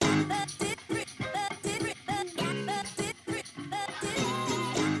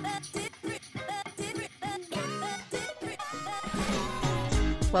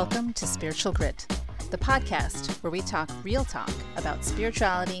Welcome to Spiritual Grit, the podcast where we talk real talk about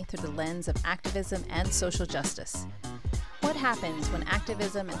spirituality through the lens of activism and social justice. What happens when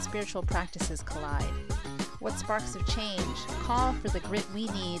activism and spiritual practices collide? What sparks of change call for the grit we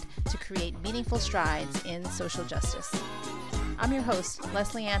need to create meaningful strides in social justice? I'm your host,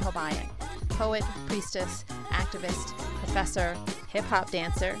 Leslie Ann Hobayan, poet, priestess, activist, professor, hip-hop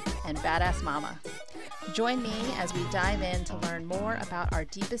dancer, and badass mama. Join me as we dive in to learn more about our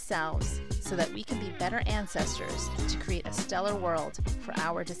deepest selves so that we can be better ancestors to create a stellar world for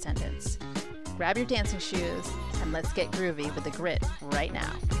our descendants. Grab your dancing shoes and let's get groovy with the grit right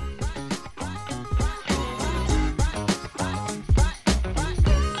now.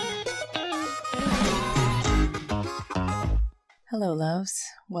 Hello, loves.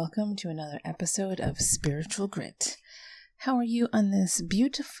 Welcome to another episode of Spiritual Grit. How are you on this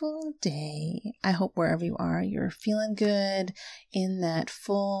beautiful day? I hope wherever you are, you're feeling good in that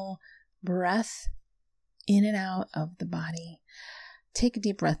full breath in and out of the body. Take a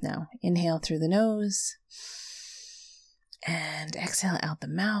deep breath now. Inhale through the nose and exhale out the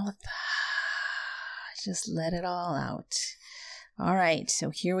mouth. Just let it all out. All right, so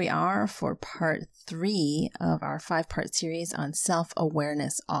here we are for part 3 of our 5-part series on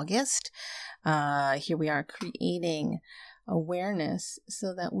Self-Awareness August. Here we are creating awareness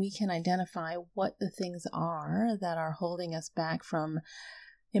so that we can identify what the things are that are holding us back from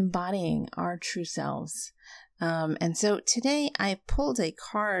embodying our true selves. And so today I pulled a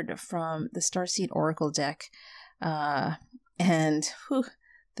card from the Starseed Oracle deck.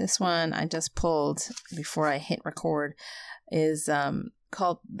 This one I just pulled before I hit record is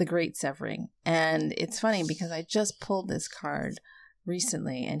called The Great Severing. And it's funny because I just pulled this card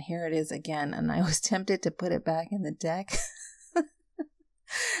recently and here it is again, and I was tempted to put it back in the deck.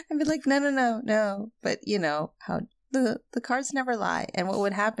 I'd be like, no. But you know how the cards never lie. And what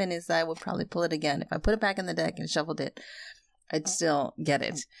would happen is I would probably pull it again. If I put it back in the deck and shuffled it, I'd still get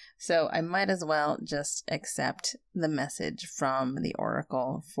it. So I might as well just accept the message from the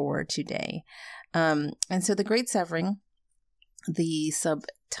Oracle for today. And so The Great Severing, the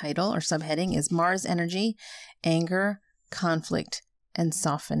subtitle or subheading is Mars Energy, Anger, Conflict, and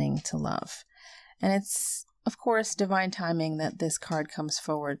Softening to Love. And it's, of course, divine timing that this card comes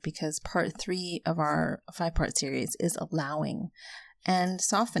forward because part 3 of our 5-part series is allowing and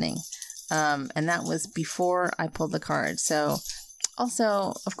softening. And that was before I pulled the card. So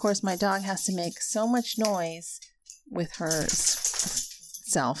also, of course, my dog has to make so much noise with her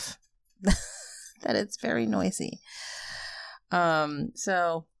self that it's very noisy.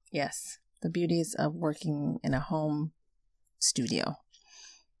 So yes, the beauties of working in a home studio.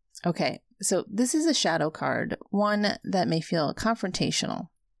 Okay, so this is a shadow card, one that may feel confrontational.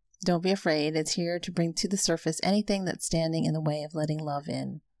 Don't be afraid. It's here to bring to the surface anything that's standing in the way of letting love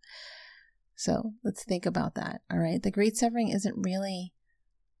in. So let's think about that. All right. The Great Severing isn't really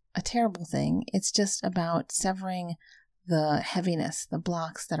a terrible thing. It's just about severing the heaviness, the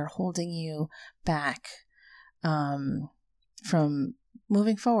blocks that are holding you back from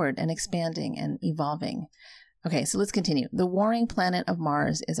moving forward and expanding and evolving. Okay, so let's continue. The warring planet of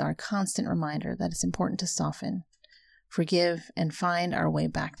Mars is our constant reminder that it's important to soften, forgive, and find our way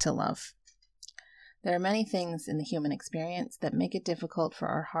back to love. There are many things in the human experience that make it difficult for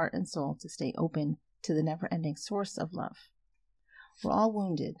our heart and soul to stay open to the never-ending source of love. We're all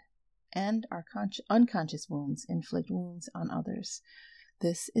wounded, and our unconscious wounds inflict wounds on others.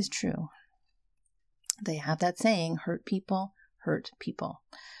 This is true. They have that saying, hurt people hurt people.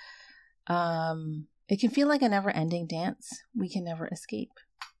 It can feel like a never-ending dance we can never escape.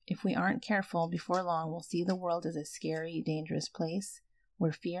 If we aren't careful, before long we'll see the world as a scary, dangerous place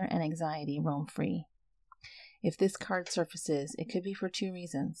where fear and anxiety roam free. If this card surfaces, it could be for 2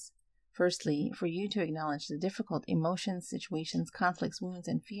 reasons. Firstly, for you to acknowledge the difficult emotions, situations, conflicts, wounds,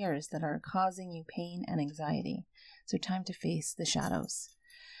 and fears that are causing you pain and anxiety. So time to face the shadows.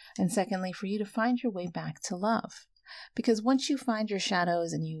 And secondly, for you to find your way back to love. Because once you find your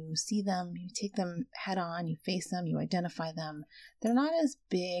shadows and you see them, you take them head on, you face them, you identify them, they're not as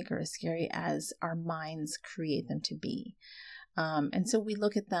big or as scary as our minds create them to be. And so we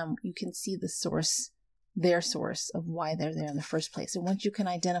look at them, you can see the source, their source of why they're there in the first place. And once you can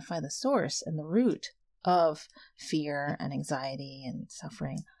identify the source and the root of fear and anxiety and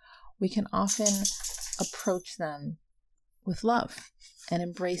suffering, we can often approach them with love and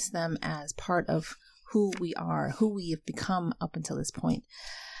embrace them as part of who we are, who we have become up until this point.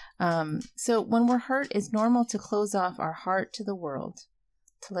 So when we're hurt, it's normal to close off our heart to the world,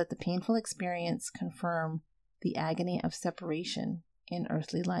 to let the painful experience confirm the agony of separation in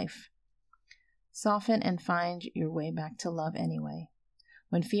earthly life. Soften and find your way back to love anyway.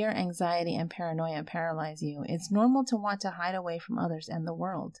 When fear, anxiety, and paranoia paralyze you, it's normal to want to hide away from others and the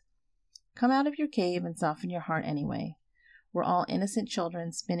world. Come out of your cave and soften your heart anyway. We're all innocent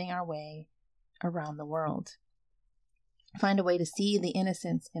children spinning our way around the world. Find a way to see the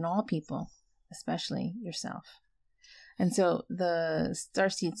innocence in all people, especially yourself. And so the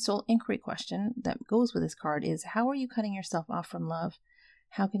Starseed Soul Inquiry question that goes with this card is, how are you cutting yourself off from love?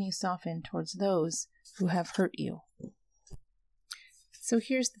 How can you soften towards those who have hurt you? So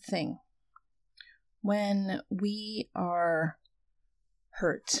here's the thing. When we are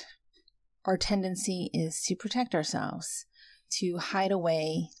hurt, our tendency is to protect ourselves, to hide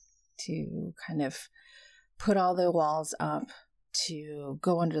away, to kind of put all the walls up, to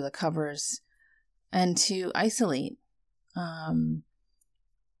go under the covers, and to isolate.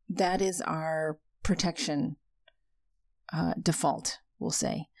 That is our protection default, we'll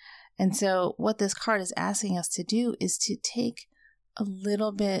say. And so what this card is asking us to do is to take a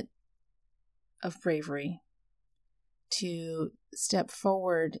little bit of bravery, to step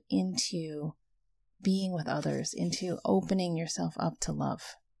forward into being with others, into opening yourself up to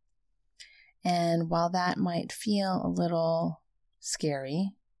love. And while that might feel a little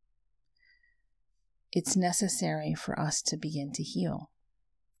scary, it's necessary for us to begin to heal.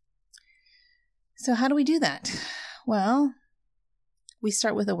 So how do we do that? Well, we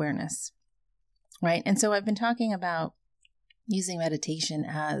start with awareness, right? And so I've been talking about using meditation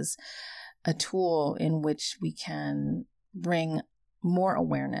as a tool in which we can bring more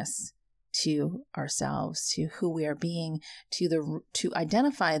awareness to ourselves, to who we are being, to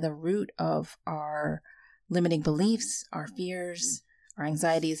identify the root of our limiting beliefs, our fears, our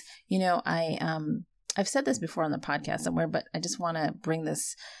anxieties. You know, I've said this before on the podcast somewhere, but I just want to bring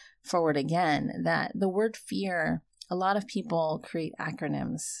this forward again, that the word fear, a lot of people create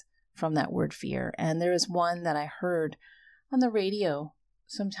acronyms from that word fear. And there is one that I heard on the radio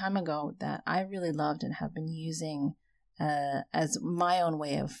some time ago that I really loved and have been using as my own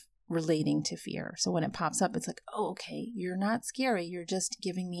way of relating to fear. So when it pops up, it's like, oh, okay, you're not scary. You're just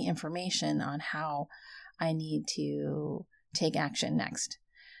giving me information on how I need to take action next.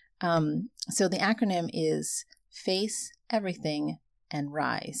 So the acronym is Face Everything and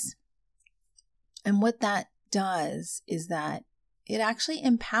Rise. And what that does is that it actually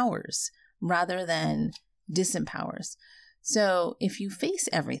empowers rather than disempowers. So if you face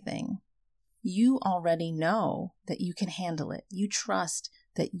everything, you already know that you can handle it. You trust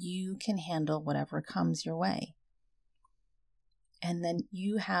that you can handle whatever comes your way. And then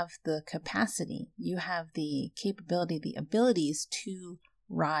you have the capacity, you have the capability, the abilities to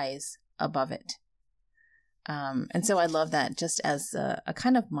rise above it. And so I love that just as a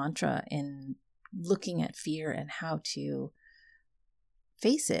kind of mantra in looking at fear and how to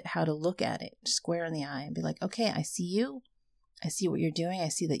face it, how to look at it square in the eye and be like, okay, I see you. I see what you're doing. I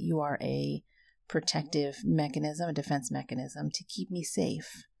see that you are a protective mechanism, a defense mechanism to keep me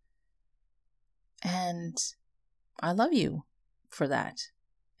safe. And I love you for that.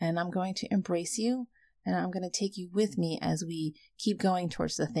 And I'm going to embrace you, and I'm going to take you with me as we keep going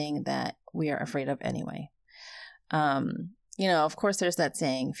towards the thing that we are afraid of anyway. You know, of course, there's that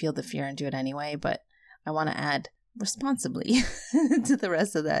saying, feel the fear and do it anyway, but I want to add responsibly to the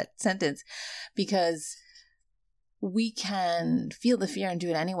rest of that sentence, because we can feel the fear and do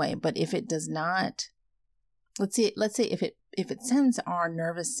it anyway, but if it does not, let's say if it sends our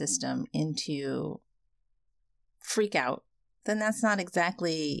nervous system into freak out, then that's not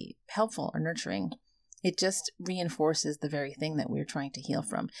exactly helpful or nurturing. It just reinforces the very thing that we're trying to heal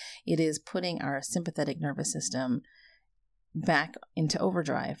from. It is putting our sympathetic nervous system back into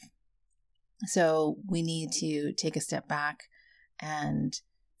overdrive. So we need to take a step back and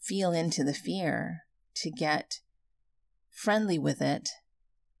feel into the fear to get friendly with it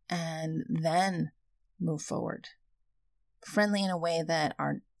and then move forward. Friendly in a way that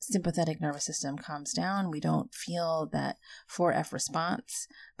our sympathetic nervous system calms down. We don't feel that 4F response,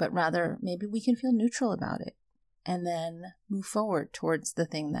 but rather maybe we can feel neutral about it and then move forward towards the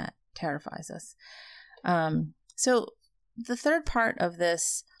thing that terrifies us. So the third part of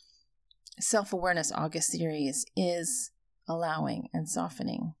this Self-Awareness August series is allowing and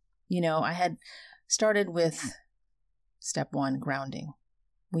softening. You know, I had started with step 1, grounding.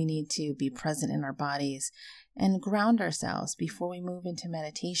 We need to be present in our bodies and ground ourselves before we move into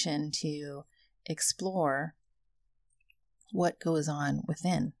meditation to explore what goes on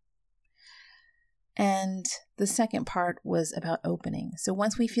within. And the second part was about opening. So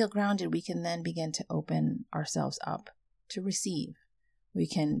once we feel grounded, we can then begin to open ourselves up to receive We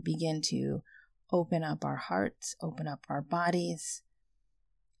can begin to open up our hearts, open up our bodies,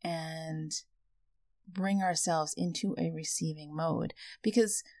 and bring ourselves into a receiving mode.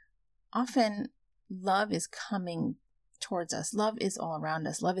 Because often love is coming towards us. Love is all around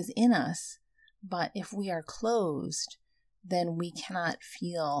us. Love is in us. But if we are closed, then we cannot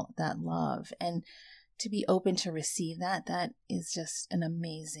feel that love. And to be open to receive that is just an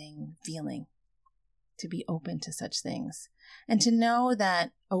amazing feeling, to be open to such things. And to know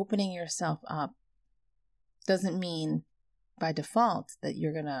that opening yourself up doesn't mean by default that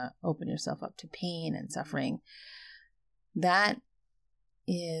you're going to open yourself up to pain and suffering. That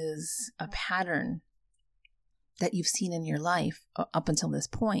is a pattern that you've seen in your life up until this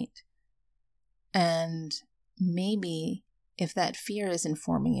point. And maybe if that fear is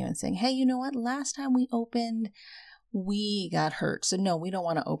informing you and saying, hey, you know what? Last time we opened, we got hurt. So no, we don't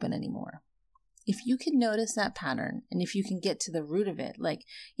want to open anymore. If you can notice that pattern, and if you can get to the root of it, like,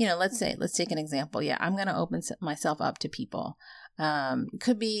 let's take an example. Yeah, I'm going to open myself up to people. It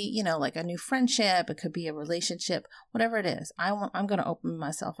could be, like a new friendship. It could be a relationship, whatever it is. I'm going to open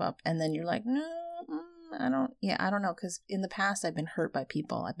myself up. And then you're like, no, I don't know. Because in the past, I've been hurt by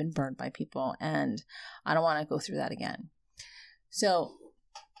people. I've been burned by people. And I don't want to go through that again. So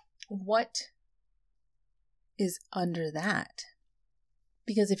what is under that?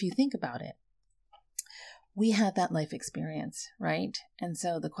 Because if you think about it, we had that life experience, right? And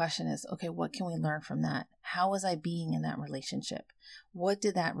so the question is, okay, what can we learn from that? How was I being in that relationship? What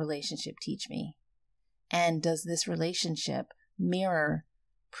did that relationship teach me? And does this relationship mirror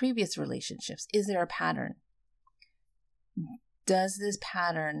previous relationships? Is there a pattern? Does this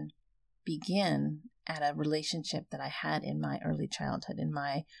pattern begin at a relationship that I had in my early childhood, in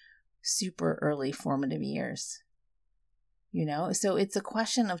my super early formative years? So it's a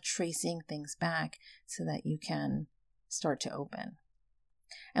question of tracing things back so that you can start to open.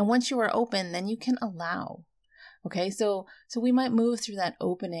 And once you are open, then you can allow. Okay, so we might move through that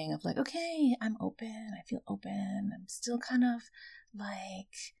opening of like, okay, I'm open. I feel open. I'm still kind of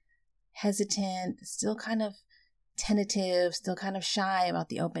like hesitant, still kind of tentative, still kind of shy about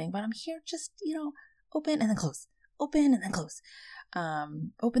the opening. But I'm here just, open and then close. Open and then close.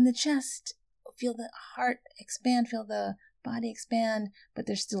 Open the chest. Feel the heart expand. Feel the body expand, but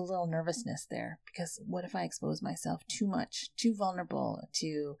there's still a little nervousness there, because what if I expose myself too much, too vulnerable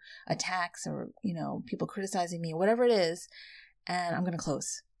to attacks or, people criticizing me, whatever it is, and I'm going to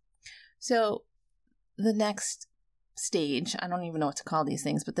close. So the next stage, I don't even know what to call these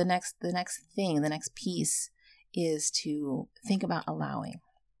things, but the next piece is to think about allowing,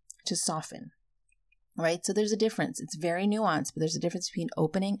 to soften, right? So there's a difference. It's very nuanced, but there's a difference between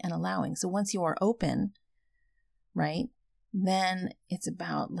opening and allowing. So once you are open, right, then it's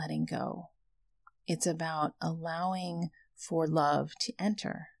about letting go. It's about allowing for love to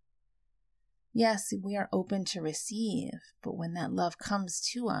enter. Yes, we are open to receive, but when that love comes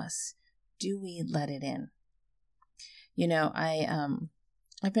to us, do we let it in?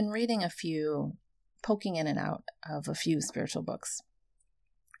 I've been reading poking in and out of a few spiritual books.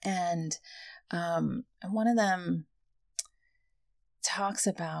 And one of them talks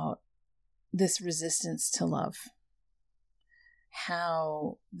about this resistance to love.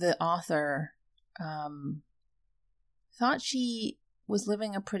 How the author thought she was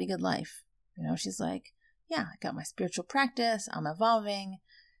living a pretty good life. She's like, yeah, I got my spiritual practice. I'm evolving.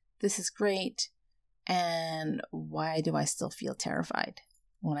 This is great. And why do I still feel terrified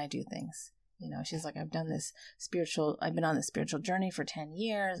when I do things? She's like, I've been on this spiritual journey for 10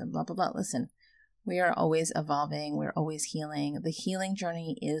 years and blah, blah, blah. Listen, we are always evolving. We're always healing. The healing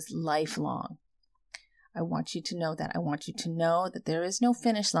journey is lifelong. I want you to know that. I want you to know that there is no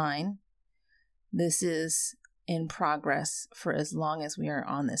finish line. This is in progress for as long as we are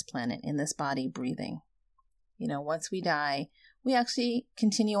on this planet, in this body, breathing. Once we die, we actually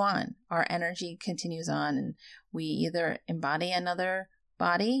continue on. Our energy continues on, and we either embody another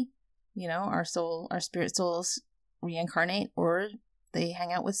body, our spirit souls reincarnate, or they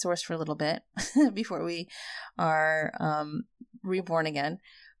hang out with Source for a little bit before we are reborn again.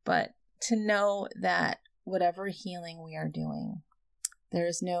 But to know that whatever healing we are doing,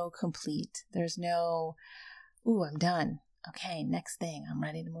 there's no complete, there's no, I'm done. Okay, next thing, I'm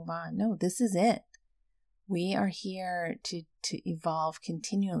ready to move on. No, this is it. We are here to evolve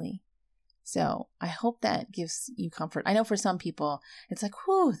continually. So I hope that gives you comfort. I know for some people, it's like,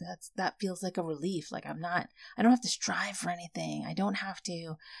 whew, that feels like a relief. Like I don't have to strive for anything. I don't have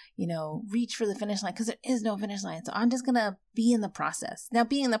to, reach for the finish line, because there is no finish line. So I'm just going to be in the process. Now,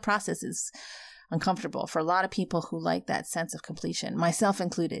 being in the process is uncomfortable for a lot of people who like that sense of completion, myself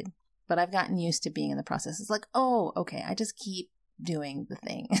included. But I've gotten used to being in the process. It's like, oh, okay, I just keep doing the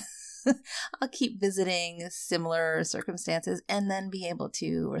thing. I'll keep visiting similar circumstances and then be able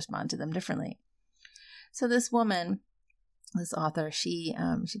to respond to them differently. So this woman, this author, she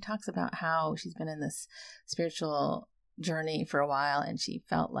talks about how she's been in this spiritual journey for a while and she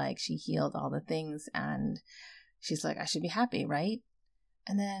felt like she healed all the things and she's like, I should be happy, right?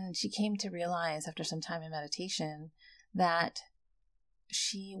 And then she came to realize after some time in meditation that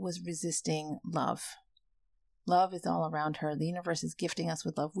she was resisting love. Love is all around her. The universe is gifting us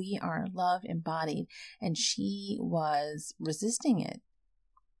with love. We are love embodied, and she was resisting it.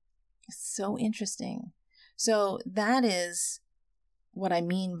 It's so interesting. So that is what I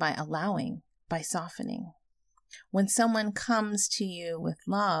mean by allowing, by softening. When someone comes to you with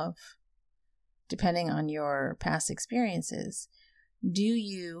love, depending on your past experiences, do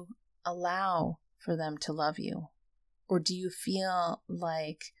you allow for them to love you? Or do you feel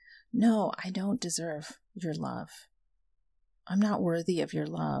like, no, I don't deserve your love. I'm not worthy of your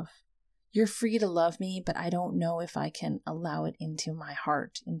love. You're free to love me, but I don't know if I can allow it into my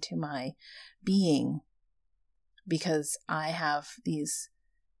heart, into my being, because I have these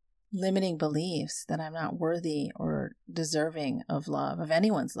limiting beliefs that I'm not worthy or deserving of love, of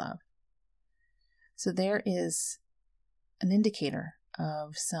anyone's love. So there is an indicator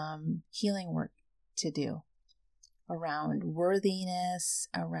of some healing work to do around worthiness,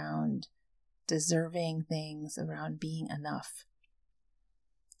 around deserving things, around being enough.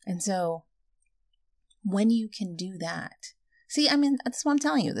 And so when you can do that, see, I mean, that's what I'm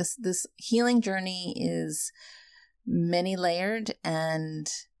telling you. This healing journey is many layered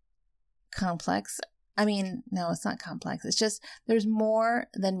and complex. I mean, no, it's not complex. It's just there's more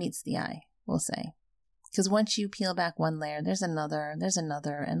than meets the eye, we'll say. Because once you peel back one layer, there's another,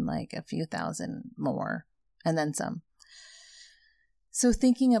 and like a few thousand more, and then some. So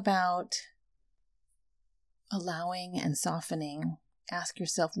thinking about allowing and softening, ask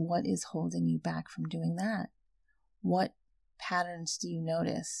yourself, what is holding you back from doing that? What patterns do you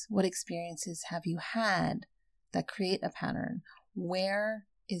notice? What experiences have you had that create a pattern? Where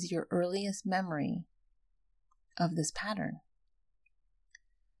is your earliest memory of this pattern?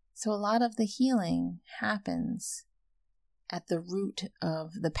 So a lot of the healing happens at the root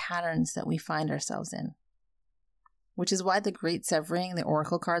of the patterns that we find ourselves in, which is why the Great Severing, the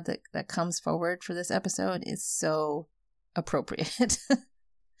oracle card that comes forward for this episode, is so appropriate.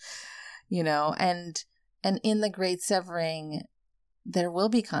 You know, and in the Great Severing, there will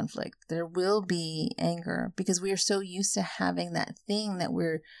be conflict. There will be anger because we are so used to having that thing that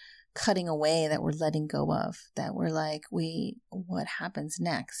we're cutting away, that we're letting go of, that we're like, what happens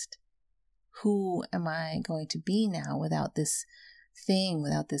next? Who am I going to be now without this thing,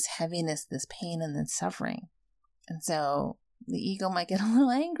 without this heaviness, this pain, and this suffering? And so the ego might get a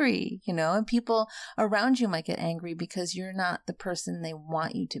little angry, you know, and people around you might get angry because you're not the person they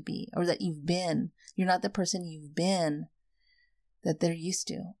want you to be, or that you've been. You're not the person you've been that they're used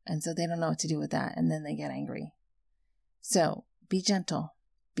to. And so they don't know what to do with that. And then they get angry. So be gentle,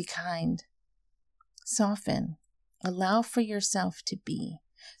 be kind, soften, allow for yourself to be.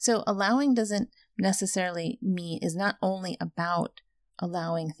 So allowing doesn't necessarily mean, is not only about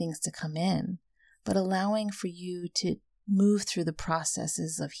allowing things to come in, but allowing for you to move through the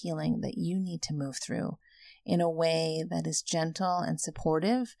processes of healing that you need to move through in a way that is gentle and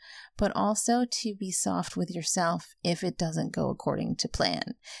supportive, but also to be soft with yourself if it doesn't go according to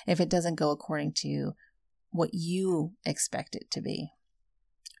plan, if it doesn't go according to what you expect it to be.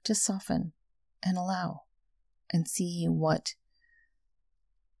 Just soften and allow and see what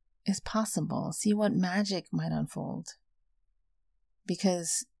is possible. See what magic might unfold.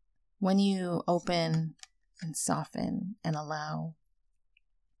 Because when you open and soften and allow,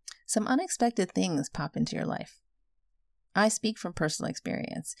 some unexpected things pop into your life. I speak from personal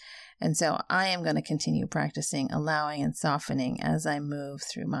experience, and so I am going to continue practicing allowing and softening as I move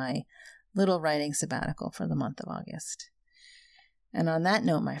through my little writing sabbatical for the month of August. And on that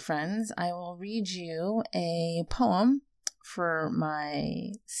note, my friends, I will read you a poem for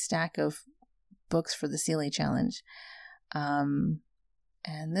my stack of books for the Sealy Challenge. And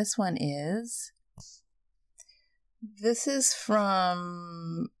this one is... This is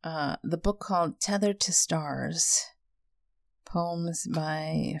from the book called Tethered to Stars, poems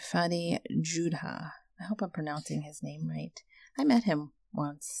by Fadi Judha. I hope I'm pronouncing his name right. I met him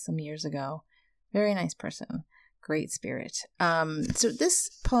once, some years ago. Very nice person. Great spirit. So this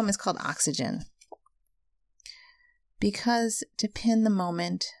poem is called Oxygen. Because to pin the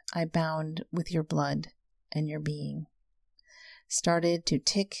moment I bound with your blood and your being started to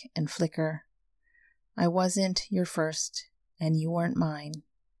tick and flicker. I wasn't your first, and you weren't mine.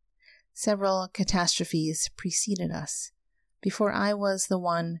 Several catastrophes preceded us, before I was the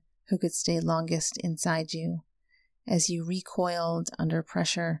one who could stay longest inside you, as you recoiled under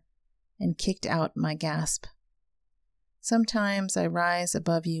pressure and kicked out my gasp. Sometimes I rise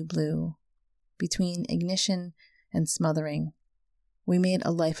above you, blue, between ignition and smothering. We made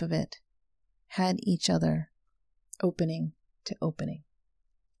a life of it, had each other, opening to opening.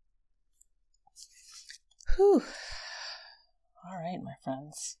 Whew. All right, my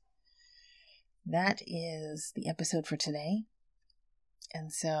friends. That is the episode for today.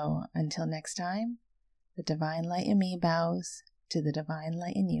 And so, until next time, the divine light in me bows to the divine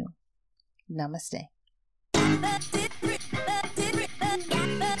light in you. Namaste.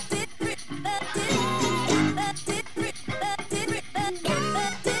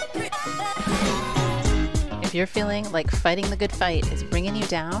 If you're feeling like fighting the good fight is bringing you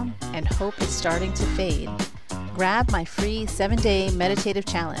down and hope is starting to fade, grab my free 7-day meditative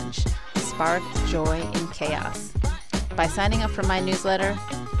challenge, Spark Joy in Chaos, by signing up for my newsletter,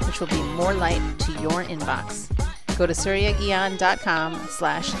 which will be more light to your inbox. Go to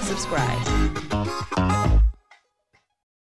suryaguian.com/subscribe.